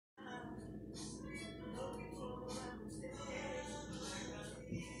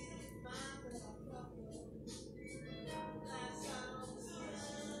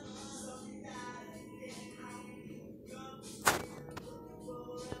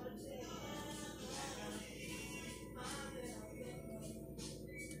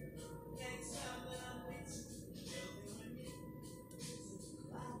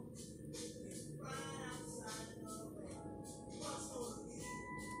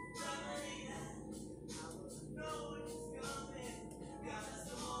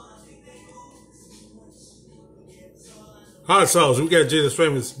Hot sauce. We got Gdepps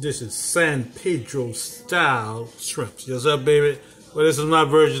famous dishes, San Pedro style shrimps. Yes, sir, baby. Well, this is my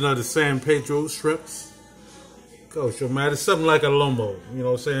version of the San Pedro shrimps. Coach, man, it's something like a lomo. You know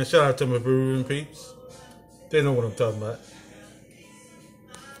what I'm saying? Shout out to my Peruvian peeps. They know what I'm talking about.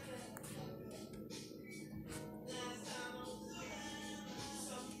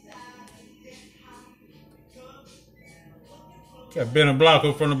 Got Benny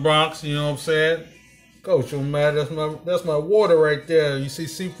Blanco from the Bronx. You know what I'm saying? Coach, man, that's my water right there. You see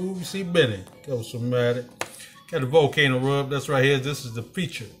seafood, you see Benny. Coach, man. Got the Volcano rub. That's right here. This is the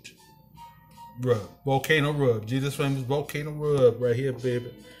featured rub. Volcano rub. Gdepps famous Volcano rub right here,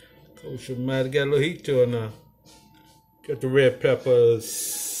 baby. Coach, man, got a little heat to it now. Got the red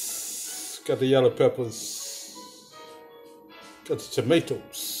peppers. Got the yellow peppers. Got the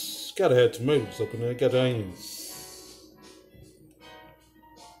tomatoes. Gotta have tomatoes up in there. Got the onions.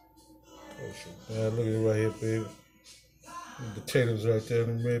 Man, look at it right here, baby. The potatoes right there,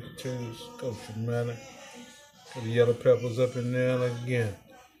 the red potatoes. Go for man. Got the yellow peppers up in there, like again.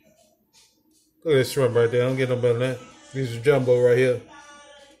 Look at this shrimp right there. I don't get no better than that. These are jumbo right here.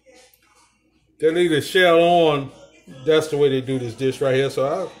 They leave the shell on. That's the way they do this dish right here. So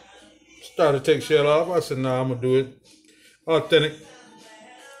I started to take shell off. I said, nah, I'm going to do it authentic.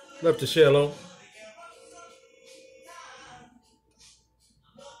 Left the shell on.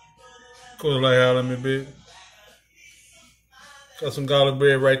 Cool like how let me be. Got some garlic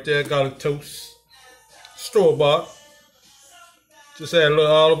bread right there, garlic toast. Store-bought. Just add a little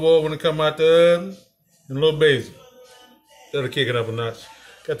olive oil when it come out the oven. And a little basil. That'll kick it up a notch.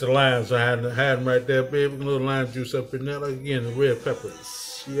 Got the limes I had them right there, baby. A little lime juice up in there. Like again, the red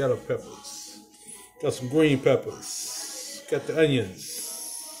peppers, yellow peppers. Got some green peppers. Got the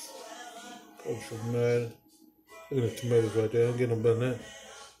onions. Coach, man. Look at the tomatoes right there. I'm getting them better than that.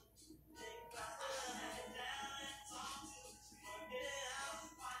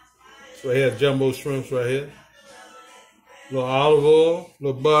 Right here, jumbo shrimps right here. A little olive oil, a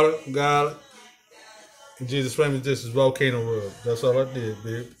little butter, garlic. And Gdepps famous dish is Volcano rub. That's all I did,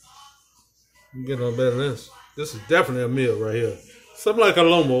 babe. I'm getting no better than this. This is definitely a meal right here. Something like a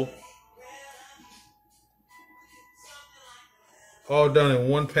lomo. All done in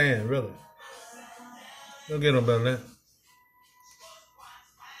one pan, really. Don't get no better than that.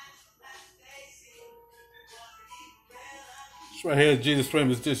 Right here, Gdepps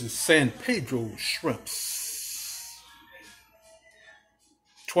famous dish is San Pedro shrimps.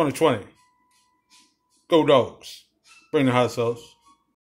 2020. Go Dogs. Bring the hot sauce.